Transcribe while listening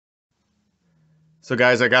So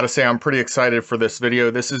guys, I gotta say I'm pretty excited for this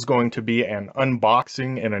video. This is going to be an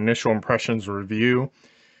unboxing and initial impressions review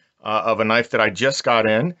of a knife that I just got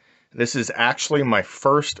in. This is actually my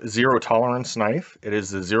first zero tolerance knife. It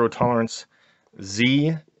is the zero tolerance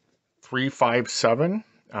Z357,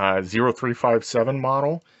 0357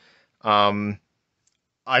 model. I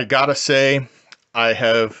gotta say, I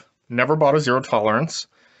have never bought a zero tolerance.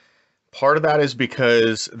 Part of that is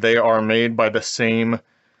because they are made by the same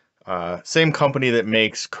company that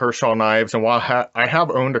makes Kershaw knives, and while I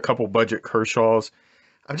have owned a couple budget Kershaws,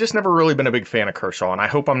 I've just never really been a big fan of Kershaw, and I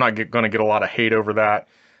hope I'm not going to get a lot of hate over that,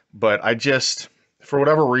 but I just, for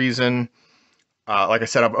whatever reason, like I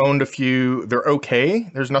said, I've owned a few. They're okay.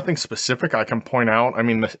 There's nothing specific I can point out. I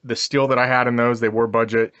mean, the steel that I had in those, they were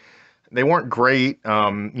budget. They weren't great.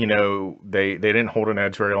 You know, they didn't hold an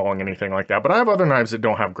edge very long, anything like that, but I have other knives that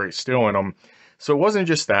don't have great steel in them. So it wasn't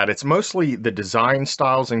just that, it's mostly the design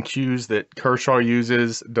styles and cues that Kershaw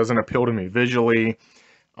uses. Doesn't appeal to me visually.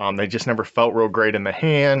 They just never felt real great in the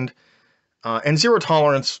hand. And zero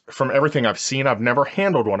tolerance, from everything I've seen, I've never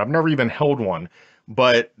handled one. I've never even held one.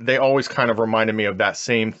 But they always kind of reminded me of that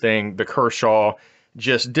same thing. The Kershaw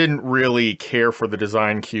just didn't really care for the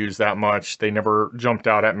design cues that much. They never jumped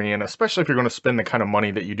out at me. And especially if you're going to spend the kind of money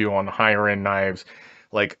that you do on higher end knives,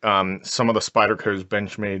 like some of the Spyderco's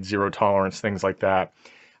Benchmade, zero tolerance, things like that.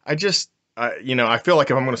 I just, you know, I feel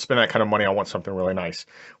like if I'm going to spend that kind of money, I want something really nice.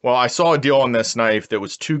 Well, I saw a deal on this knife that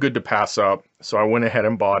was too good to pass up, so I went ahead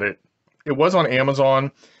and bought it. It was on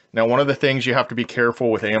Amazon. Now, one of the things you have to be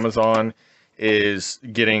careful with Amazon is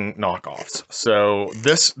getting knockoffs. So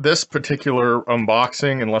this particular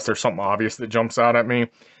unboxing, unless there's something obvious that jumps out at me,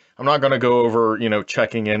 I'm not going to go over, you know,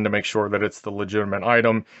 checking in to make sure that it's the legitimate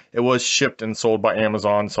item. It was shipped and sold by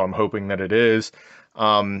Amazon, so I'm hoping that it is.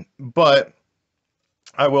 But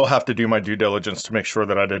I will have to do my due diligence to make sure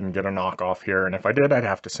that I didn't get a knockoff here. And if I did, I'd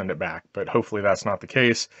have to send it back. But hopefully that's not the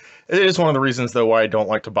case. It is one of the reasons, though, why I don't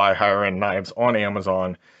like to buy higher end knives on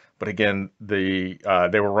Amazon. But again, they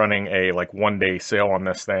were running a like 1-day sale on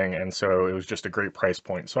this thing, and so it was just a great price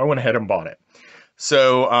point. So I went ahead and bought it.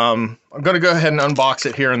 So I'm going to go ahead and unbox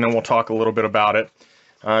it here, and then we'll talk a little bit about it.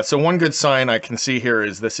 So one good sign I can see here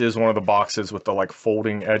is this is one of the boxes with the like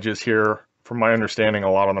folding edges here. From my understanding,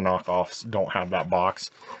 a lot of the knockoffs don't have that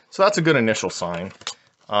box. So that's a good initial sign.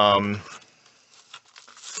 Let's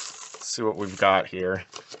see what we've got here.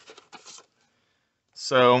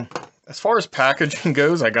 So as far as packaging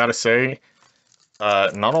goes, I gotta say,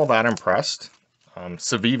 not all that impressed.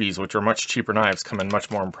 Civivis, which are much cheaper knives, come in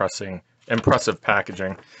much more impressive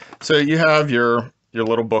packaging. So you have your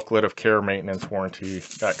little booklet of care, maintenance, warranty,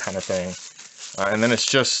 that kind of thing. And then it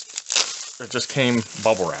just came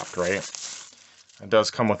bubble wrapped, right? It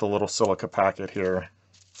does come with a little silica packet here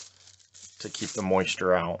to keep the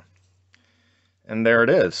moisture out. And there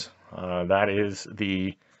it is. That is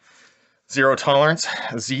the zero tolerance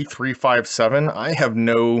Z357. I have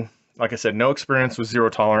like I said, no experience with zero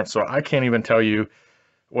tolerance, so I can't even tell you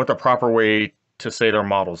what the proper way to say their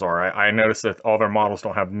models are. I noticed that all their models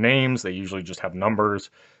don't have names. They usually just have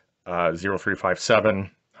numbers,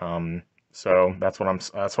 0357. So that's what I'm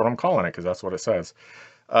calling it, because that's what it says.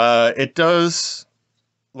 It does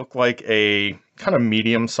look like a kind of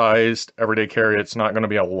medium-sized everyday carry. It's not going to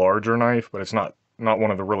be a larger knife, but it's not one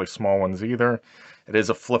of the really small ones either. It is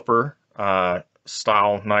a flipper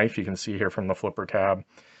style knife. You can see here from the flipper tab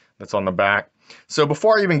that's on the back. So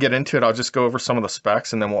before I even get into it, I'll just go over some of the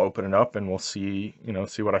specs, and then we'll open it up and we'll see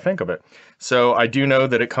what I think of it. So I do know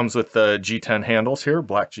that it comes with the G10 handles here,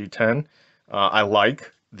 black G10. I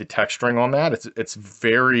like the texturing on that. It's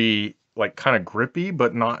very like kind of grippy,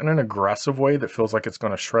 but not in an aggressive way that feels like it's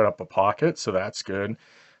going to shred up a pocket. So that's good.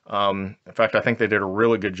 In fact, I think they did a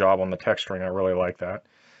really good job on the texturing. I really like that.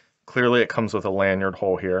 Clearly it comes with a lanyard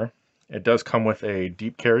hole here. It does come with a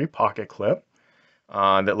deep carry pocket clip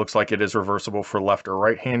that looks like it is reversible for left or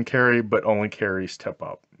right hand carry, but only carries tip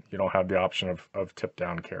up. You don't have the option of tip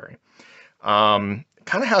down carry. Kind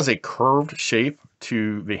of has a curved shape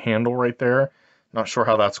to the handle right there. Not sure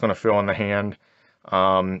how that's going to feel in the hand.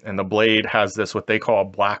 And the blade has this, what they call a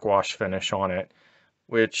black wash finish on it,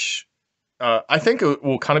 which I think it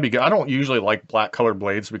will kind of be good. I don't usually like black colored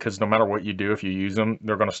blades because no matter what you do, if you use them,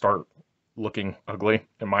 they're going to start looking ugly,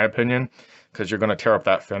 in my opinion, because you're going to tear up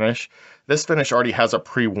that finish. This finish already has a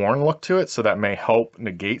pre-worn look to it, so that may help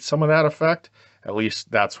negate some of that effect. At least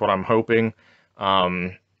that's what I'm hoping.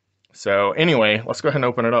 So anyway, let's go ahead and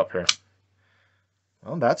open it up here.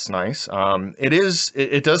 Well, that's nice.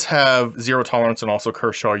 It does have zero tolerance, and also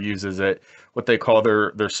Kershaw uses it, what they call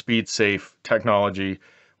their SpeedSafe technology,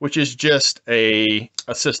 which is just a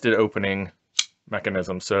assisted opening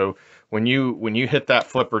mechanism. So when you hit that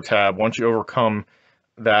flipper tab, once you overcome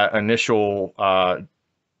that initial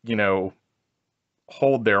you know,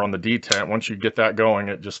 hold there on the detent, once you get that going,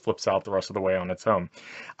 it just flips out the rest of the way on its own.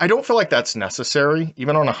 I don't feel like that's necessary,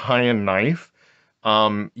 even on a high-end knife.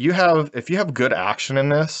 If you have good action in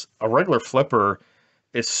this, a regular flipper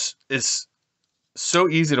is so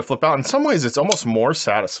easy to flip out. In some ways, it's almost more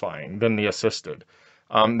satisfying than the assisted.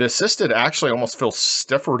 The assisted actually almost feels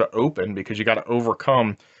stiffer to open because you got to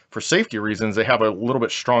overcome, for safety reasons, they have a little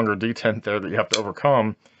bit stronger detent there that you have to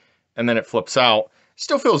overcome, and then it flips out.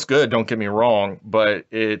 Still feels good, don't get me wrong, but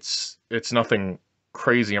it's nothing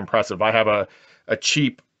crazy impressive. I have a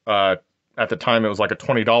cheap, at the time it was like a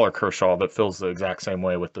 $20 Kershaw that feels the exact same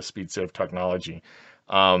way with the SpeedSafe technology.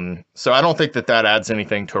 So I don't think that adds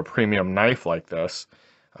anything to a premium knife like this.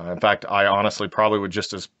 In fact, I honestly probably would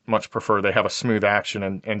just as much prefer they have a smooth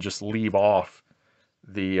action and just leave off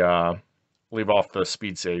the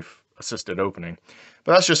SpeedSafe assisted opening.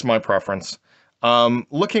 But that's just my preference.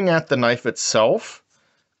 Looking at the knife itself,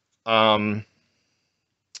 I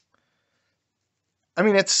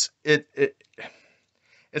mean, it's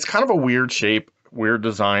kind of a weird shape, weird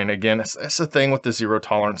design. Again, it's the thing with the zero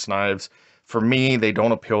tolerance knives. For me, they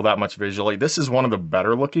don't appeal that much visually. This is one of the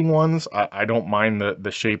better looking ones. I don't mind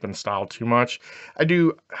the shape and style too much. I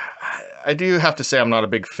do have to say I'm not a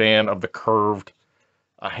big fan of the curved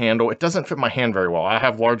handle. It doesn't fit my hand very well. I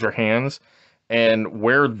have larger hands, and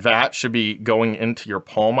where that should be going into your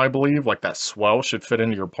palm, I believe, like that swell should fit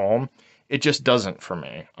into your palm, it just doesn't for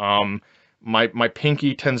me. My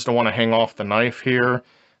pinky tends to want to hang off the knife here,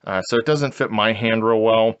 so it doesn't fit my hand real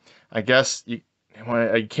well. I guess you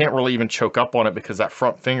can't really even choke up on it because that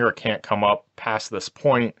front finger can't come up past this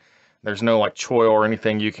point. There's no like choil or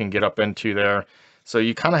anything you can get up into there. So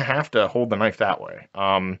you kind of have to hold the knife that way.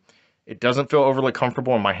 It doesn't feel overly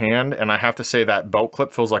comfortable in my hand, and I have to say that belt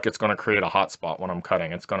clip feels like it's going to create a hot spot when I'm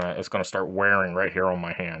cutting. It's gonna start wearing right here on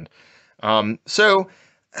my hand. So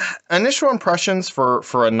initial impressions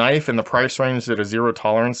for a knife in the price range that a zero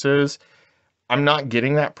tolerance is, I'm not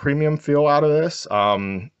getting that premium feel out of this.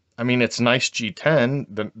 I mean, it's nice G10.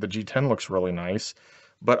 The G10 looks really nice,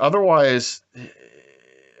 but otherwise,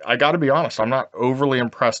 I got to be honest, I'm not overly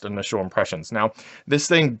impressed initial impressions. Now, this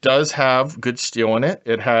thing does have good steel in it.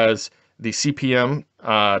 It has the CPM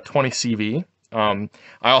 20CV. I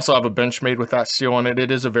also have a Benchmade with that steel in it.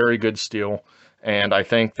 It is a very good steel, and I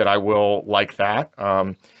think that I will like that.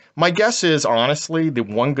 My guess is, honestly, the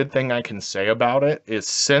one good thing I can say about it is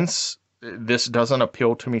since this doesn't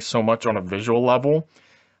appeal to me so much on a visual level,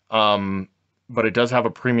 but it does have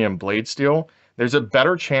a premium blade steel, there's a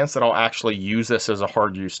better chance that I'll actually use this as a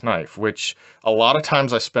hard use knife, which a lot of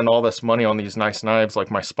times I spend all this money on these nice knives like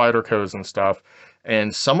my Spydercos and stuff,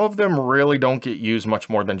 and some of them really don't get used much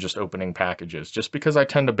more than just opening packages, just because I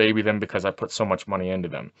tend to baby them because I put so much money into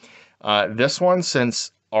them. This one,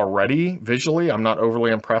 since already visually I'm not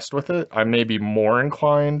overly impressed with it, I may be more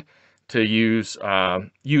inclined to use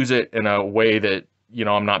it in a way that, you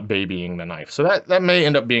know, I'm not babying the knife. So that may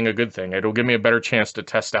end up being a good thing. It'll give me a better chance to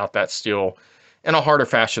test out that steel in a harder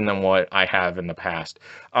fashion than what I have in the past.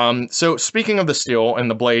 So speaking of the steel and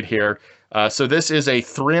the blade here, so this is a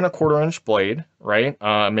 3 1/4 inch blade, right?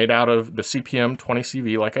 Made out of the CPM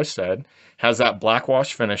 20CV, like I said, has that black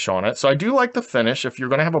wash finish on it. So I do like the finish. If you're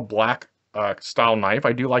gonna have a black style knife,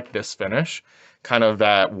 I do like this finish, kind of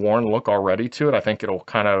that worn look already to it. I think it'll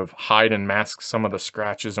kind of hide and mask some of the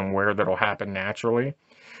scratches and wear that'll happen naturally.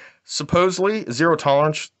 Supposedly, zero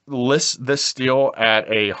tolerance lists this steel at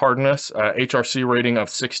a hardness HRC rating of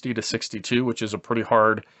 60 to 62, which is a pretty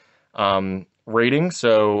hard rating.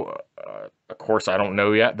 So, of course, I don't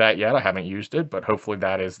know that yet. I haven't used it, but hopefully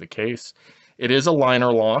that is the case. It is a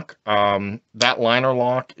liner lock. That liner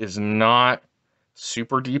lock is not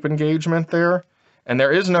super deep engagement there, and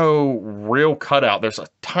there is no real cutout. There's a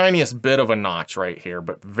tiniest bit of a notch right here,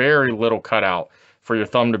 but very little cutout for your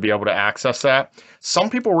thumb to be able to access that.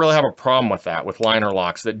 Some people really have a problem with that, with liner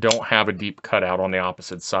locks that don't have a deep cutout on the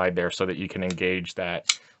opposite side there so that you can engage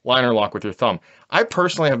that liner lock with your thumb. I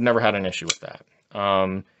personally have never had an issue with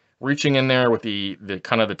that. Reaching in there with the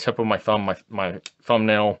kind of the tip of my thumb, my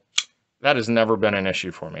thumbnail, that has never been an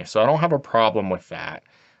issue for me. So I don't have a problem with that.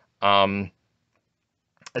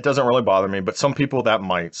 It doesn't really bother me, but some people that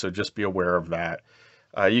might, so just be aware of that.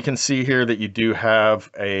 You can see here that you do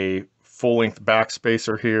have a full-length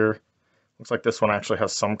backspacer here. Looks like this one actually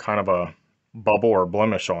has some kind of a bubble or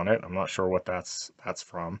blemish on it. I'm not sure what that's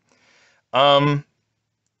from.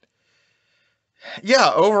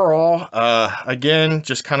 Yeah, overall, again,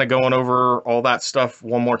 just kind of going over all that stuff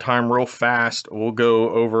one more time real fast. We'll go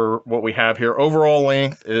over what we have here. Overall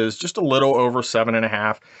length is just a little over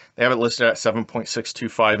 7.5. They have it listed at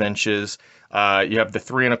 7.625 inches. You have the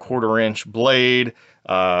 3.25 inch blade,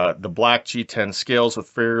 the black G10 scales with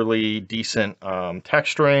fairly decent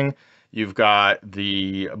texturing. You've got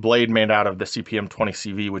the blade made out of the CPM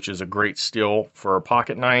 20CV, which is a great steel for a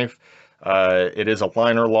pocket knife. It is a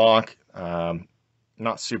liner lock.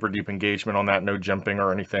 Not super deep engagement on that, no jumping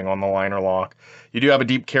or anything on the liner lock. You do have a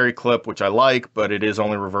deep carry clip, which I like, but it is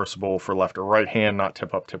only reversible for left or right hand, not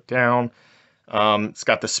tip up, tip down. It's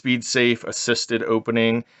got the SpeedSafe assisted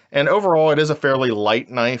opening, and overall it is a fairly light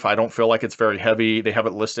knife. I don't feel like it's very heavy. They have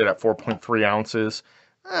it listed at 4.3 ounces.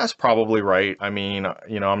 That's probably right. I mean,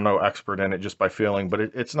 I'm no expert in it just by feeling, but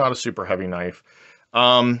it's not a super heavy knife.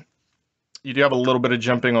 You do have a little bit of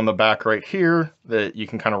jumping on the back right here that you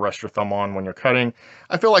can kind of rest your thumb on when you're cutting.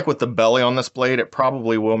 I feel like with the belly on this blade, it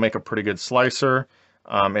probably will make a pretty good slicer.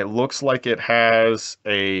 It looks like it has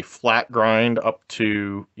a flat grind up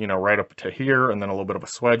to, right up to here, and then a little bit of a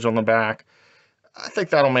swedge on the back. I think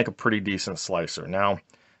that'll make a pretty decent slicer. Now,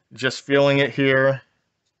 just feeling it here,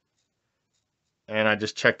 and I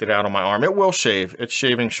just checked it out on my arm. It will shave. It's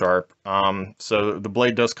shaving sharp. So the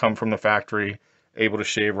blade does come from the factory, able to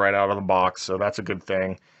shave right out of the box, so that's a good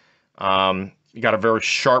thing. You got a very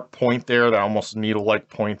sharp point there, that almost needle-like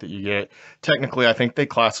point that you get. Technically, I think they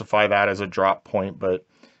classify that as a drop point, but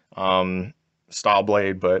style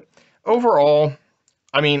blade. But overall,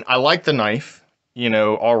 I mean, I like the knife,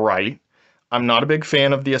 all right. I'm not a big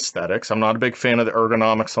fan of the aesthetics. I'm not a big fan of the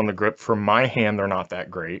ergonomics on the grip. For my hand, they're not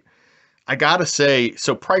that great. I gotta say,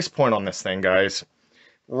 so price point on this thing, guys.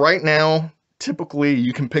 Right now, typically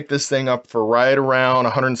you can pick this thing up for right around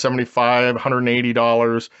 $175,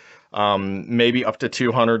 $180, maybe up to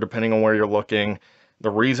 $200 depending on where you're looking.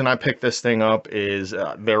 The reason I picked this thing up is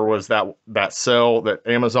there was that sale that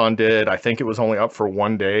Amazon did. I think it was only up for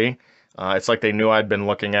one day. It's like they knew I'd been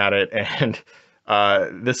looking at it, and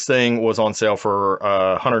this thing was on sale for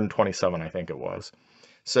 $127, I think it was.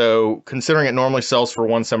 So considering it normally sells for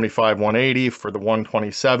 $175, $180 for the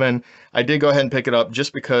 $127, I did go ahead and pick it up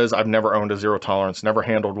just because I've never owned a zero tolerance, never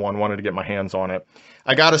handled one, wanted to get my hands on it.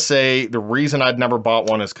 I gotta say, the reason I'd never bought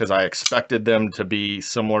one is because I expected them to be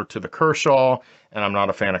similar to the Kershaw, and I'm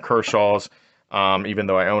not a fan of Kershaws, even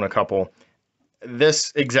though I own a couple.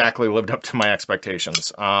 This exactly lived up to my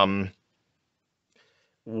expectations.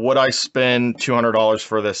 Would I spend $200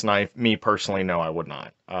 for this knife? Me personally, no, I would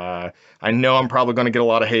not. I know I'm probably going to get a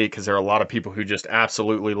lot of hate because there are a lot of people who just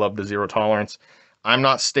absolutely love the zero tolerance. I'm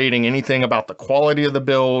not stating anything about the quality of the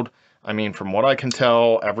build. I mean, from what I can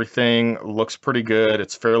tell, everything looks pretty good.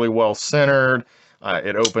 It's fairly well centered.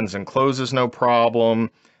 It opens and closes no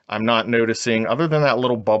problem. I'm not noticing, other than that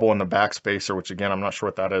little bubble in the backspacer, which again, I'm not sure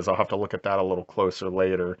what that is. I'll have to look at that a little closer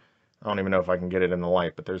later. I don't even know if I can get it in the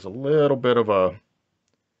light, but there's a little bit of a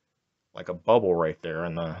bubble right there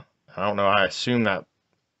in the, I don't know, I assume that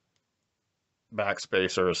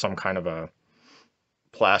backspacer is some kind of a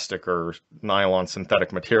plastic or nylon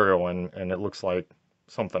synthetic material, and it looks like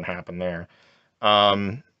something happened there.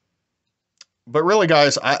 But really,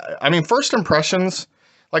 guys, I mean, first impressions,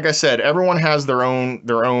 like I said, everyone has their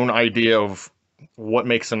own idea of what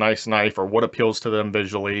makes a nice knife or what appeals to them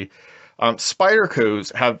visually.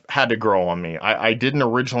 Spyderco's have had to grow on me. I didn't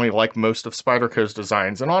originally like most of Spyderco's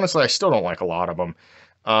designs, and honestly, I still don't like a lot of them.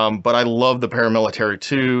 But I love the Paramilitary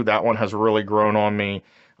 2. That one has really grown on me.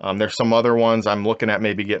 There's some other ones. I'm looking at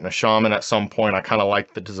maybe getting a Shaman at some point. I kind of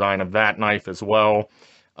like the design of that knife as well.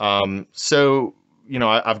 So,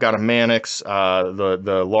 I've got a Mannix,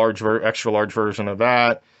 the extra large version of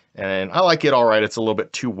that. And I like it all right. It's a little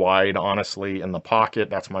bit too wide, honestly, in the pocket.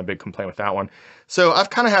 That's my big complaint with that one. So I've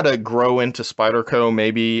kind of had to grow into Spyderco.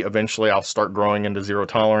 Maybe eventually I'll start growing into zero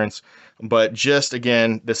tolerance. But just,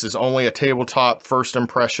 again, this is only a tabletop first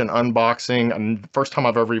impression unboxing, and first time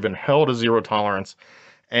I've ever even held a zero tolerance.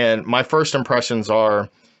 And my first impressions are,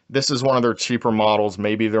 this is one of their cheaper models.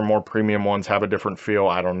 Maybe their more premium ones have a different feel.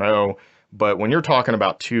 I don't know. But when you're talking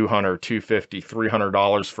about $200, $250,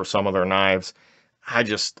 $300 for some of their knives, I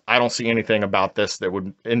don't see anything about this that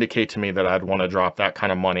would indicate to me that I'd want to drop that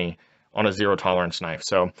kind of money on a zero tolerance knife.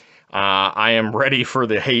 So I am ready for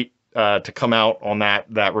the hate to come out on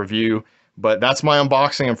that review. But that's my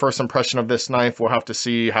unboxing and first impression of this knife. We'll have to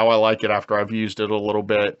see how I like it after I've used it a little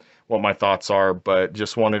bit, what my thoughts are. But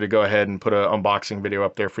just wanted to go ahead and put an unboxing video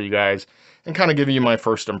up there for you guys and kind of give you my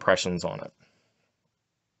first impressions on it.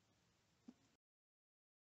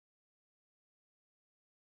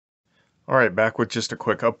 All right, back with just a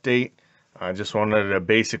quick update. I just wanted to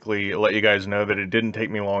basically let you guys know that it didn't take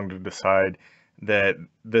me long to decide that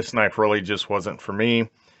this knife really just wasn't for me.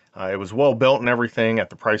 It was well built and everything. At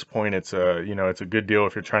the price point, it's a it's a good deal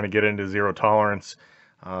if you're trying to get into zero tolerance,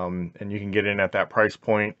 and you can get in at that price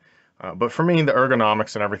point. But for me, the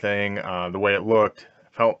ergonomics and everything, the way it looked,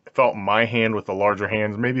 felt my hand with the larger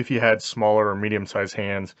hands. Maybe if you had smaller or medium-sized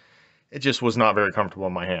hands, it just was not very comfortable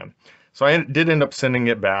in my hand. So I did end up sending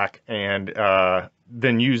it back, and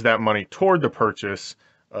then use that money toward the purchase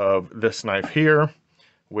of this knife here,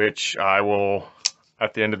 which I will,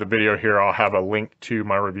 at the end of the video here, I'll have a link to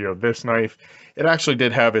my review of this knife. It actually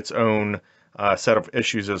did have its own set of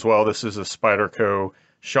issues as well. This is a Spyderco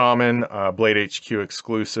Shaman Blade HQ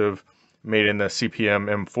exclusive, made in the CPM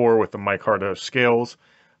M4 with the micarta scales.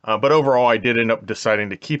 But overall, I did end up deciding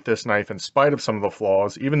to keep this knife in spite of some of the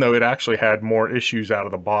flaws, even though it actually had more issues out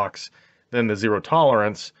of the box than the zero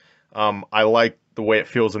tolerance. I like the way it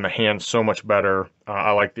feels in the hand so much better.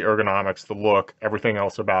 I like the ergonomics, the look, everything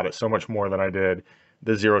else about it so much more than I did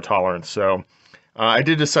the zero tolerance. So I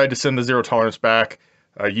did decide to send the zero tolerance back,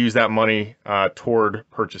 use that money toward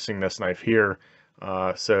purchasing this knife here.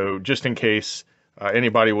 So just in case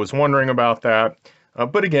anybody was wondering about that.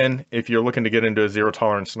 But again, if you're looking to get into a zero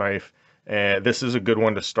tolerance knife, this is a good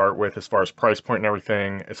one to start with as far as price point and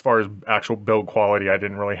everything. As far as actual build quality, I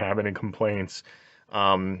didn't really have any complaints.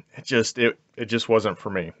 It just wasn't for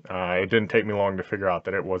me. It didn't take me long to figure out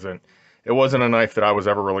that it wasn't a knife that I was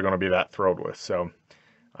ever really going to be that thrilled with. So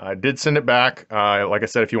I did send it back. Like I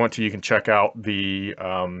said, if you want to, you can check out the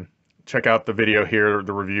video here,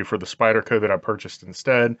 the review for the Spyderco that I purchased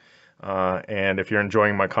instead. And if you're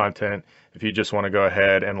enjoying my content, if you just want to go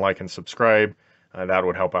ahead and like and subscribe, that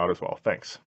would help out as well. Thanks.